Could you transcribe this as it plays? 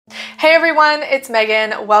Hey everyone, it's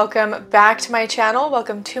Megan. Welcome back to my channel.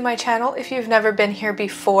 Welcome to my channel. If you've never been here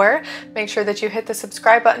before, make sure that you hit the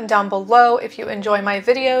subscribe button down below. If you enjoy my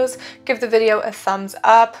videos, give the video a thumbs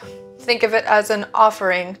up. Think of it as an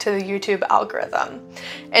offering to the YouTube algorithm.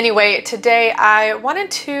 Anyway, today I wanted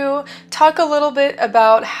to talk a little bit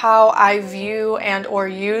about how I view and or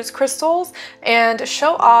use crystals and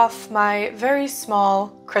show off my very small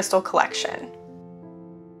crystal collection.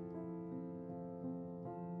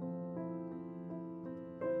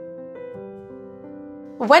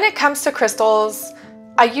 When it comes to crystals,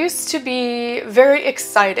 I used to be very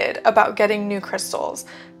excited about getting new crystals.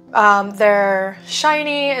 They're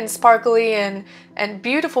shiny and sparkly and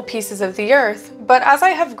beautiful pieces of the earth, but as I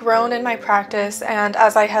have grown in my practice and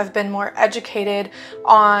as I have been more educated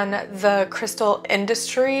on the crystal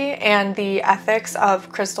industry and the ethics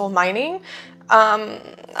of crystal mining,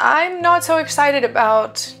 I'm not so excited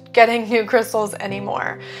about getting new crystals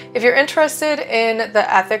anymore. If you're interested in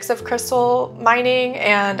the ethics of crystal mining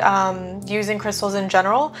and using crystals in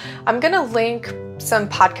general, I'm gonna link some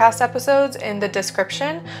podcast episodes in the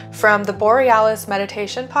description from the Borealis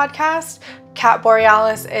Meditation podcast. Kat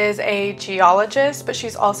Borealis is a geologist, but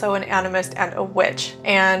she's also an animist and a witch.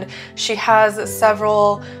 And she has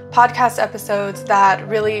several podcast episodes that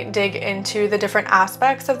really dig into the different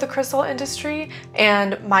aspects of the crystal industry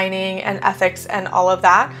and mining and ethics and all of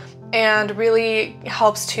that, and really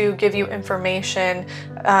helps to give you information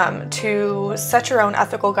to set your own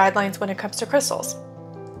ethical guidelines when it comes to crystals.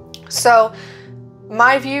 So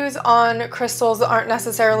my views on crystals aren't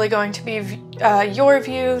necessarily going to be your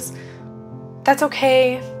views. That's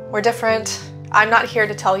okay, we're different. I'm not here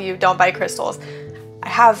to tell you don't buy crystals. I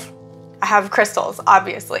have crystals,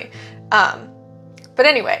 obviously. But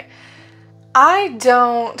anyway, I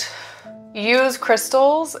don't use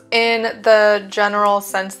crystals in the general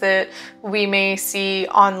sense that we may see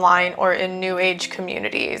online or in New Age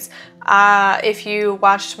communities. If you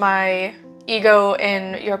watched my Ego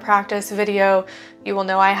in Your Practice video, you will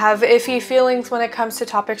know I have iffy feelings when it comes to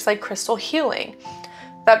topics like crystal healing.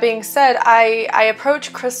 That being said, I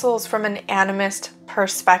approach crystals from an animist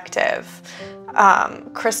perspective.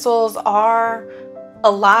 Crystals are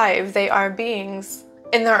alive, they are beings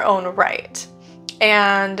in their own right.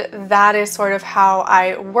 And that is sort of how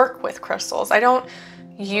I work with crystals. I don't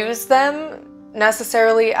use them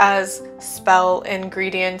necessarily as spell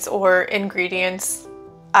ingredients or ingredients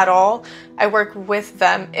at all. I work with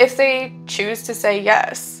them if they choose to say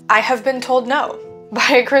yes. I have been told no by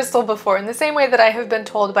a crystal before, in the same way that I have been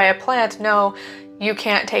told by a plant, no, you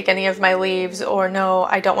can't take any of my leaves, or no,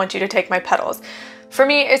 I don't want you to take my petals. For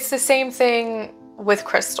me, it's the same thing with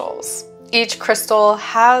crystals. Each crystal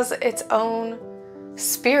has its own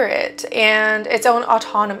spirit and its own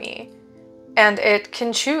autonomy, and it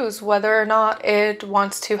can choose whether or not it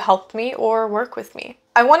wants to help me or work with me.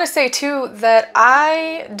 I want to say too that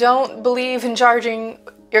I don't believe in charging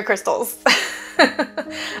your crystals.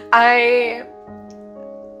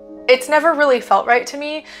 It's never really felt right to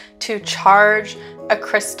me to charge a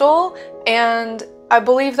crystal, and I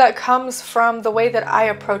believe that comes from the way that I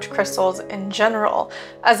approach crystals in general.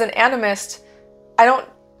 As an animist, I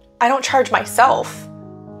don't charge myself.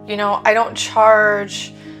 You know, I don't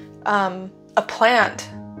charge a plant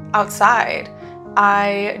outside.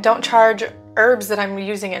 I don't charge herbs that I'm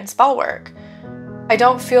using in spell work. I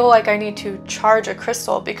don't feel like I need to charge a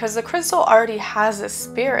crystal because the crystal already has a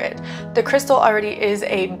spirit. The crystal already is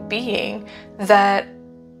a being that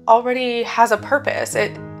already has a purpose.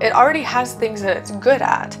 It already has things that it's good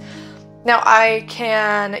at. Now I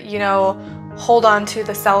can, you know, hold on to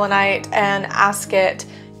the selenite and ask it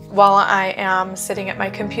while I am sitting at my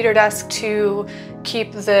computer desk to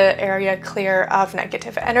keep the area clear of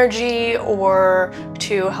negative energy or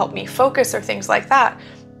to help me focus or things like that.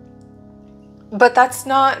 But that's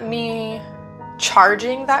not me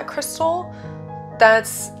charging that crystal. That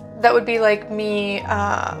would be like me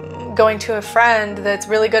going to a friend that's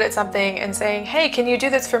really good at something and saying, hey, can you do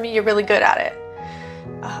this for me? You're really good at it.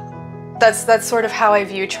 That's sort of how I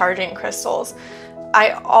view charging crystals.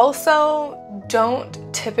 I also don't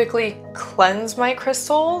typically cleanse my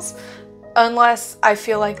crystals unless I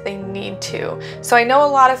feel like they need to. So I know a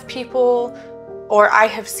lot of people, or I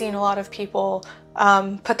have seen a lot of people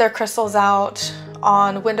put their crystals out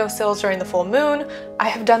on windowsills during the full moon. I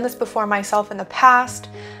have done this before myself in the past.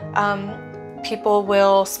 People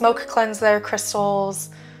will smoke cleanse their crystals.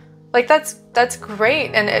 Like that's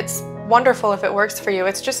great, and it's wonderful if it works for you.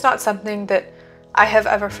 It's just not something that I have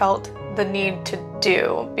ever felt the need to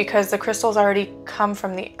do because the crystals already come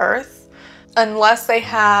from the earth. Unless they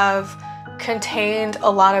have contained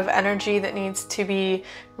a lot of energy that needs to be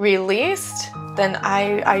released, then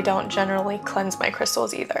I don't generally cleanse my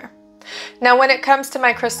crystals either. Now, when it comes to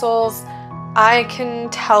my crystals, I can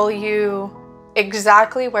tell you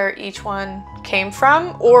exactly where each one came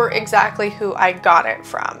from or exactly who I got it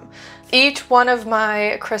from. Each one of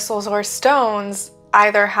my crystals or stones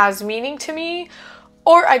either has meaning to me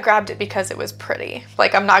or I grabbed it because it was pretty.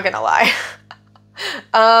 Like, I'm not gonna lie.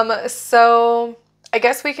 So I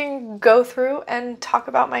guess we can go through and talk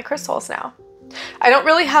about my crystals now. I don't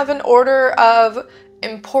really have an order of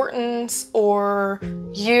importance or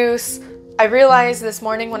use. I realized this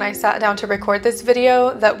morning when I sat down to record this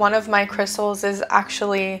video that one of my crystals is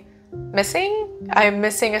actually missing. I'm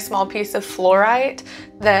missing a small piece of fluorite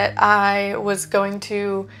that I was going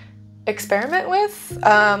to experiment with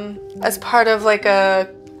as part of like a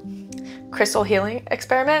crystal healing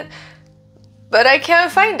experiment, but I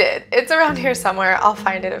can't find it. It's around here somewhere. I'll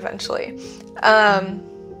find it eventually.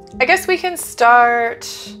 I guess we can start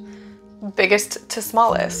biggest to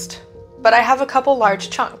smallest, but I have a couple large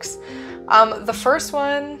chunks. The first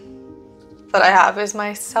one that I have is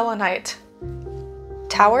my selenite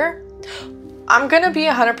tower. I'm gonna be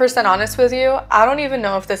 100% honest with you. I don't even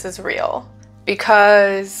know if this is real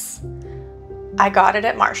because I got it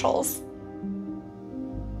at Marshall's.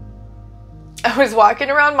 I was walking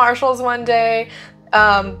around Marshall's one day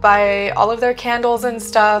by all of their candles and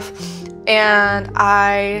stuff, and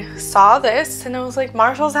I saw this and I was like,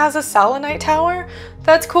 Marshall's has a selenite tower?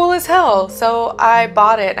 That's cool as hell. So I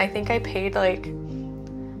bought it and I think I paid like,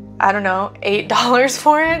 I don't know, $8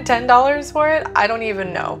 for it, $10 for it. I don't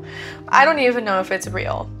even know. I don't even know if it's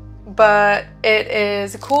real, but it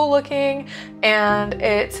is cool looking and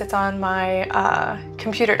it sits on my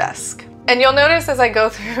computer desk. And you'll notice as I go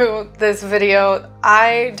through this video,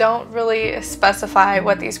 I don't really specify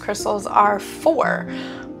what these crystals are for.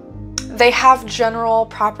 They have general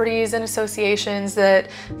properties and associations that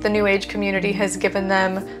the New Age community has given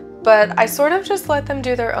them, but I sort of just let them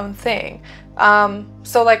do their own thing.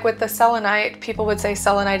 So like with the selenite, people would say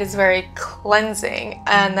selenite is very cleansing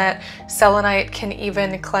and that selenite can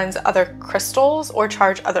even cleanse other crystals or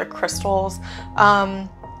charge other crystals.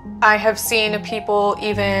 I have seen people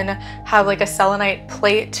even have like a selenite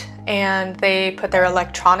plate and they put their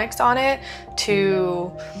electronics on it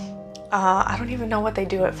to, I don't even know what they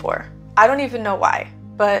do it for. I don't even know why,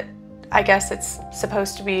 but I guess it's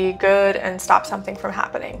supposed to be good and stop something from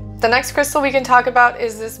happening. The next crystal we can talk about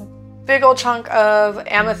is this big old chunk of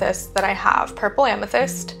amethyst that I have, purple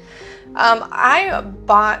amethyst. I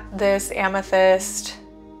bought this amethyst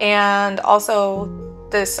and also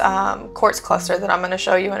this quartz cluster that I'm going to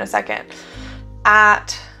show you in a second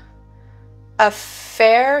at a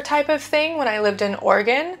fair type of thing when I lived in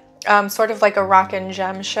Oregon, sort of like a rock and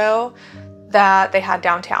gem show that they had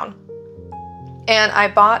downtown. And I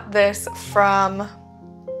bought this from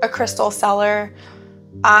a crystal seller.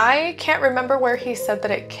 I can't remember where he said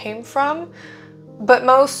that it came from, but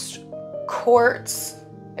most quartz,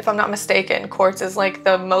 if I'm not mistaken, quartz is like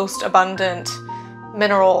the most abundant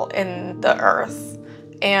mineral in the earth.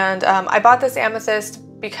 And I bought this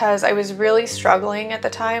amethyst because I was really struggling at the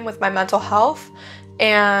time with my mental health.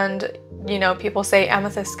 And, you know, people say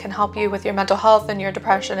amethyst can help you with your mental health and your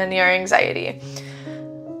depression and your anxiety.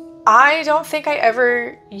 I don't think I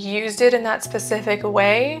ever used it in that specific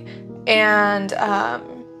way. And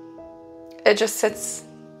it just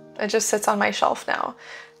sits on my shelf now.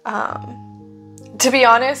 To be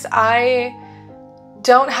honest, I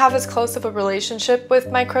don't have as close of a relationship with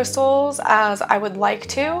my crystals as I would like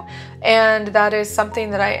to, and that is something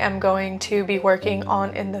that I am going to be working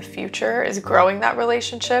on in the future, is growing that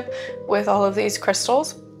relationship with all of these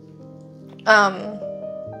crystals.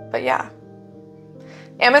 But yeah,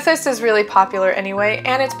 amethyst is really popular anyway,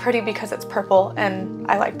 and it's pretty because it's purple and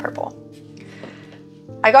I like purple.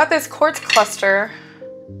 I got this quartz cluster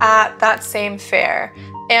at that same fair,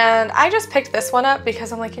 and I just picked this one up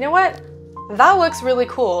because I'm like, you know what? That looks really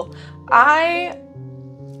cool.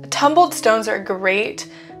 Tumbled stones are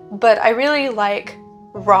great, but I really like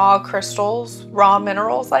raw crystals, raw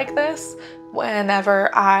minerals like this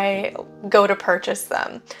whenever I go to purchase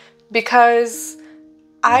them because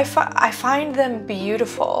I find them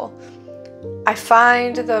beautiful. I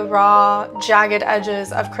find the raw, jagged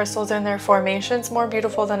edges of crystals and their formations more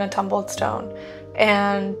beautiful than a tumbled stone.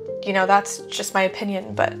 And, you know, that's just my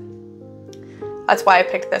opinion, but that's why I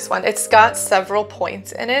picked this one. It's got several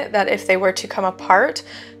points in it that if they were to come apart,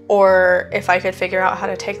 or if I could figure out how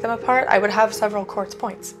to take them apart, I would have several quartz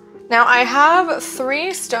points. Now I have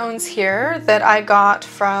 3 stones here that I got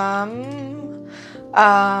from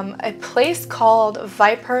a place called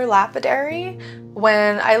Viper Lapidary.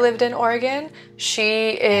 When I lived in Oregon,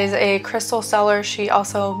 she is a crystal seller. She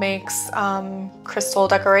also makes crystal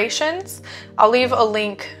decorations. I'll leave a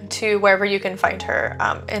link to wherever you can find her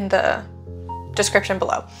in the description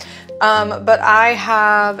below. But I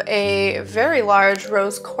have a very large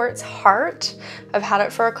rose quartz heart. I've had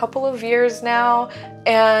it for a couple of years now,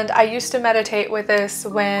 and I used to meditate with this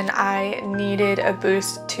when I needed a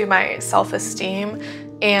boost to my self-esteem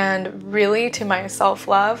and really to my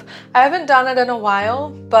self-love. I haven't done it in a while,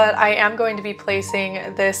 but I am going to be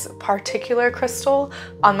placing this particular crystal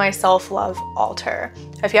on my self-love altar.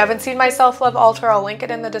 If you haven't seen my self-love altar, I'll link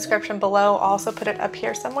it in the description below. I'll also put it up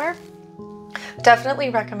here somewhere. Definitely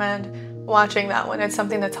recommend watching that one. It's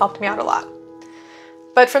something that's helped me out a lot.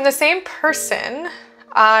 But from the same person,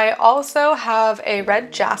 I also have a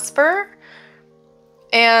red jasper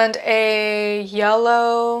and a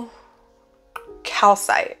yellow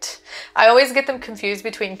calcite. I always get them confused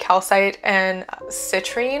between calcite and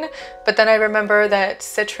citrine, but then I remember that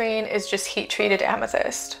citrine is just heat-treated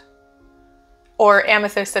amethyst, or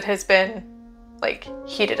amethyst that has been like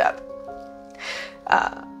heated up.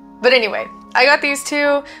 But anyway, I got these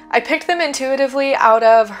two. I picked them intuitively out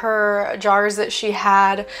of her jars that she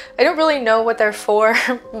had. I don't really know what they're for,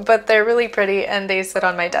 but they're really pretty and they sit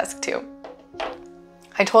on my desk too.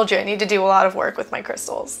 I told you I need to do a lot of work with my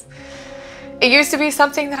crystals. It used to be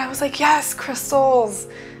something that I was like, yes, crystals,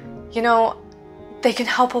 you know, they can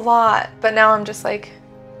help a lot. But now I'm just like,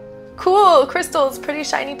 cool, crystals, pretty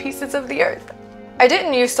shiny pieces of the earth. I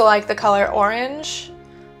didn't used to like the color orange,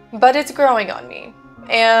 but it's growing on me.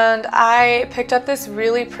 And I picked up this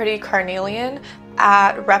really pretty carnelian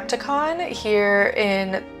at Repticon here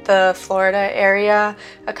in the Florida area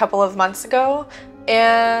a couple of months ago.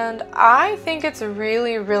 And I think it's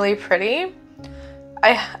really, really pretty.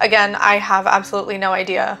 Again, I have absolutely no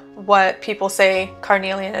idea what people say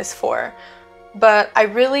carnelian is for, but I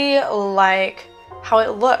really like how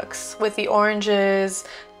it looks with the oranges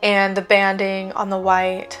and the banding on the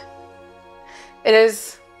white. It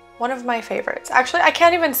is one of my favorites. Actually, I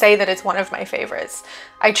can't even say that it's one of my favorites.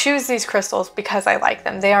 I choose these crystals because I like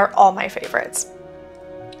them. They are all my favorites.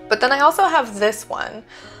 But then I also have this one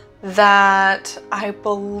that I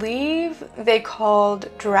believe they called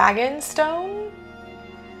Dragonstone.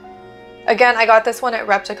 Again, I got this one at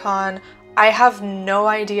Repticon. I have no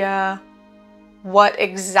idea what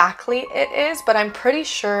exactly it is, but I'm pretty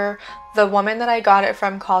sure the woman that I got it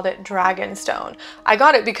from called it Dragonstone. I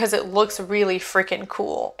got it because it looks really freaking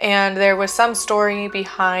cool, and there was some story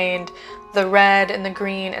behind the red and the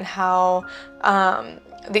green and how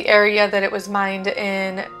the area that it was mined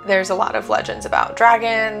in, there's a lot of legends about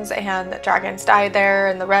dragons and that dragons died there,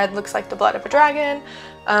 and the red looks like the blood of a dragon.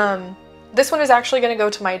 This one is actually going to go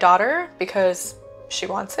to my daughter because she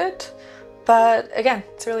wants it, but again,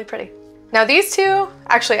 it's really pretty. Now these two,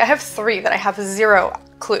 actually I have three that I have zero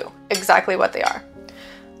clue exactly what they are.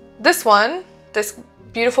 This one, this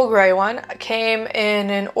beautiful gray one, came in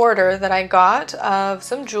an order that I got of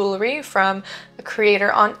some jewelry from a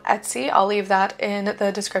creator on Etsy. I'll leave that in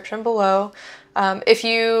the description below. If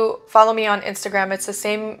you follow me on Instagram, it's the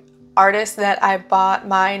same artist that I bought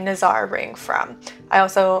my Nazar ring from. I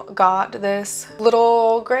also got this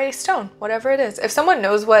little gray stone, whatever it is. If someone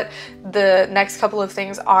knows what the next couple of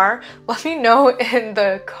things are, let me know in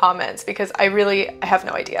the comments because I have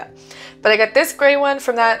no idea. But I got this gray one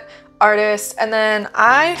from that artist, and then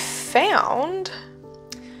I found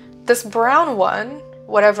this brown one,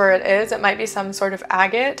 whatever it is, it might be some sort of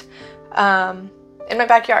agate, in my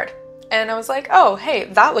backyard. And I was like, oh, hey,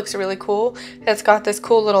 that looks really cool. It's got this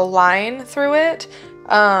cool little line through it.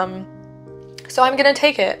 So I'm gonna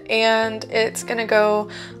take it and it's gonna go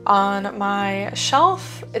on my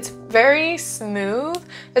shelf. It's very smooth.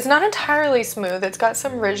 It's not entirely smooth. It's got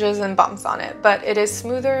some ridges and bumps on it, but it is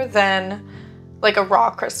smoother than like a raw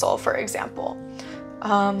crystal, for example.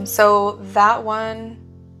 So that one,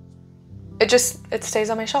 it stays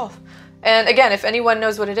on my shelf. And again, if anyone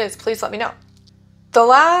knows what it is, please let me know. The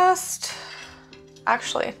last,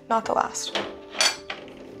 actually, not the last.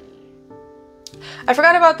 I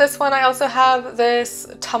forgot about this one. I also have this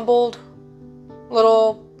tumbled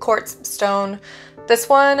little quartz stone. This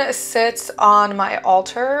one sits on my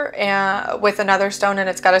altar and with another stone, and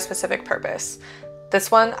it's got a specific purpose. This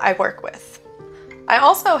one I work with. I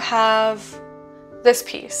also have this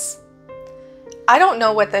piece. I don't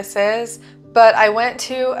know what this is, but I went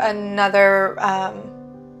to another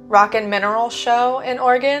rock and mineral show in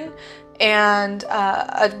Oregon, and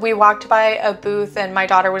we walked by a booth and my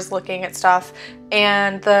daughter was looking at stuff,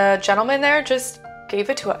 and the gentleman there just gave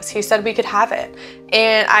it to us. He said we could have it,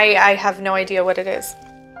 and I have no idea what it is.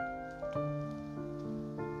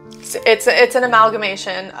 It's an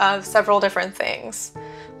amalgamation of several different things,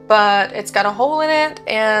 but it's got a hole in it,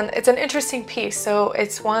 and it's an interesting piece, so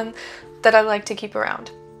it's one that I like to keep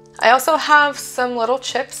around. I also have some little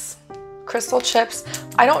chips, crystal chips.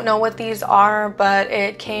 I don't know what these are, but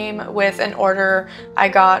it came with an order I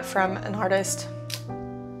got from an artist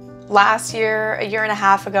last year, a year and a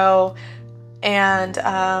half ago, and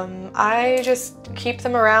I just keep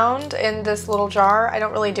them around in this little jar. I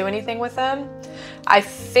don't really do anything with them. I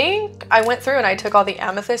think I went through and I took all the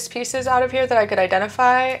amethyst pieces out of here that I could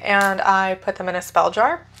identify, and I put them in a spell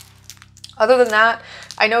jar. Other than that,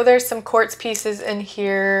 I know there's some quartz pieces in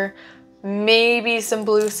here, maybe some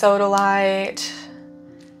blue sodalite,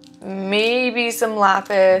 maybe some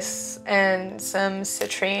lapis, and some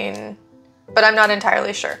citrine, but I'm not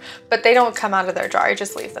entirely sure. But they don't come out of their jar, I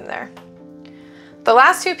just leave them there. The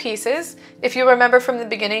last two pieces, if you remember from the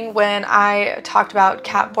beginning when I talked about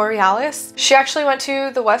Cat Borealis, she actually went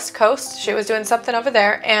to the West Coast. She was doing something over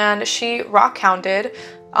there, and she rock hounded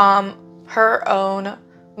her own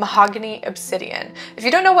mahogany obsidian. If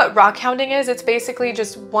you don't know what rock hounding is, it's basically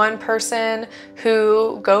just one person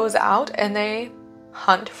who goes out and they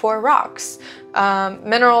hunt for rocks,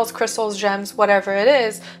 minerals, crystals, gems, whatever it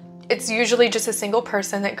is. It's usually just a single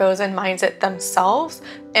person that goes and mines it themselves,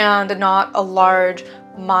 and not a large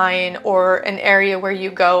mine or an area where you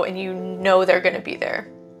go and you know they're going to be there.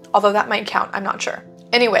 Although that might count, I'm not sure.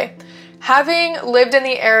 Anyway, having lived in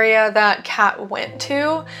the area that Kat went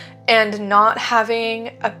to and not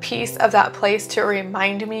having a piece of that place to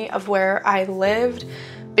remind me of where I lived,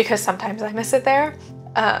 because sometimes I miss it there,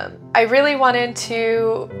 I really wanted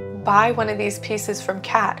to buy one of these pieces from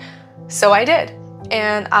Kat. So I did.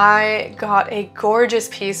 And I got a gorgeous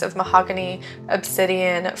piece of mahogany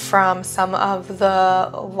obsidian from some of the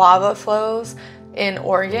lava flows in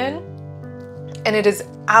Oregon. And it is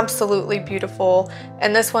absolutely beautiful.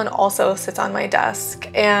 And this one also sits on my desk,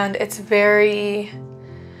 and it's very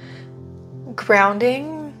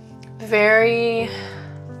grounding, very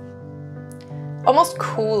almost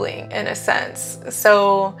cooling in a sense.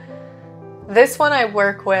 So this one I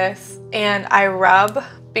work with and I rub,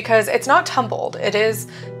 because it's not tumbled. It is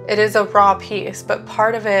a raw piece, but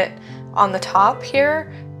part of it on the top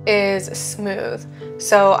here is smooth.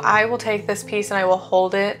 So I will take this piece and I will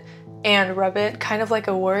hold it and rub it kind of like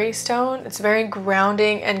a worry stone. It's very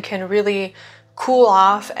grounding and can really cool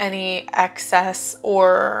off any excess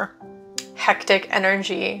or hectic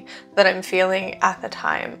energy that I'm feeling at the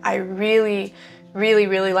time. I really, really,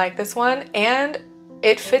 really like this one, and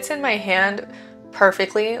it fits in my hand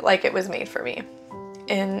perfectly, like it was made for me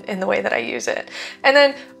in the way that I use it. And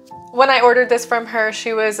then when I ordered this from her,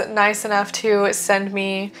 she was nice enough to send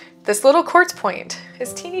me this little quartz point,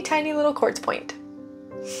 this teeny tiny little quartz point.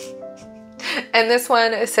 And this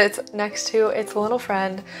one sits next to its little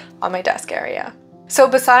friend on my desk area. So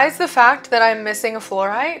besides the fact that I'm missing a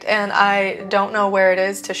fluorite and I don't know where it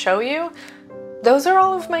is to show you, those are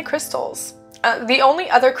all of my crystals. The only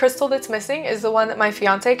other crystal that's missing is the one that my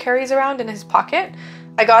fiance carries around in his pocket.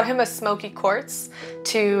 I got him a smoky quartz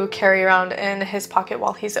to carry around in his pocket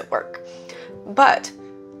while he's at work. But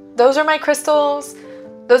those are my crystals.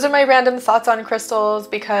 Those are my random thoughts on crystals,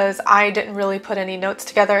 because I didn't really put any notes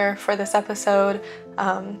together for this episode.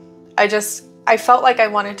 I felt like I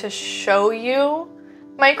wanted to show you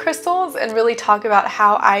my crystals and really talk about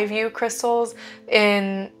how I view crystals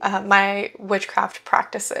in my witchcraft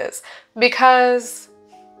practices, because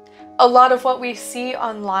a lot of what we see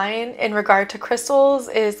online in regard to crystals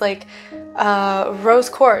is like rose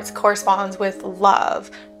quartz corresponds with love,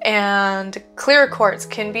 and clear quartz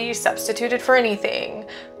can be substituted for anything,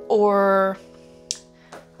 or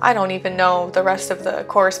I don't even know the rest of the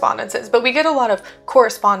correspondences, but we get a lot of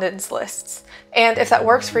correspondence lists. And if that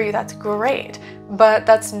works for you, that's great. But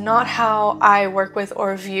that's not how I work with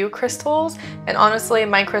or view crystals. And honestly,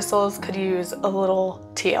 my crystals could use a little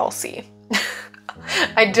TLC.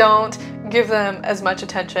 I don't give them as much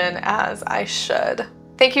attention as I should.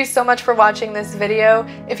 Thank you so much for watching this video.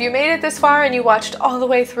 If you made it this far and you watched all the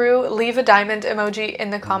way through, leave a diamond emoji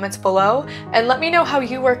in the comments below and let me know how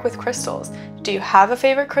you work with crystals. Do you have a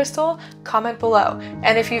favorite crystal? Comment below.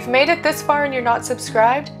 And if you've made it this far and you're not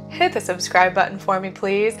subscribed, hit the subscribe button for me,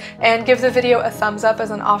 please, and give the video a thumbs up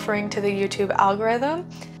as an offering to the YouTube algorithm.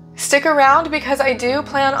 Stick around, because I do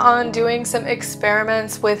plan on doing some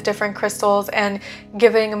experiments with different crystals and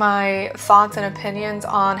giving my thoughts and opinions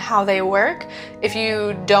on how they work. If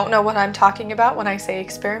you don't know what I'm talking about when I say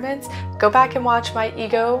experiments, go back and watch my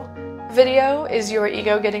ego video is your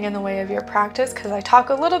ego getting in the way of your practice, because I talk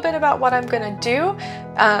a little bit about what I'm gonna do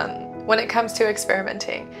when it comes to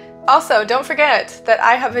experimenting. Also, don't forget that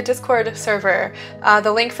I have a Discord server.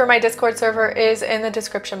 The link for my Discord server is in the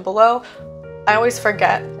description below. I always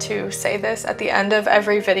forget to say this at the end of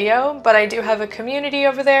every video, but I do have a community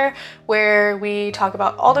over there where we talk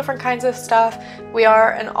about all different kinds of stuff. We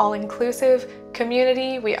are an all-inclusive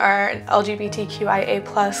community. We are an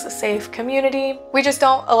LGBTQIA+ safe community. We just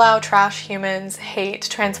don't allow trash humans, hate,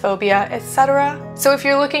 transphobia, etc. So if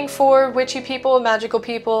you're looking for witchy people, magical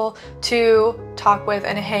people to talk with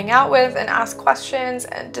and hang out with and ask questions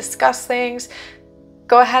and discuss things,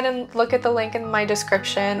 go ahead and look at the link in my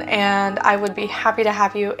description, and I would be happy to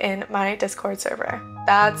have you in my Discord server.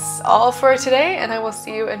 That's all for today, and I will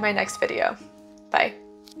see you in my next video. Bye.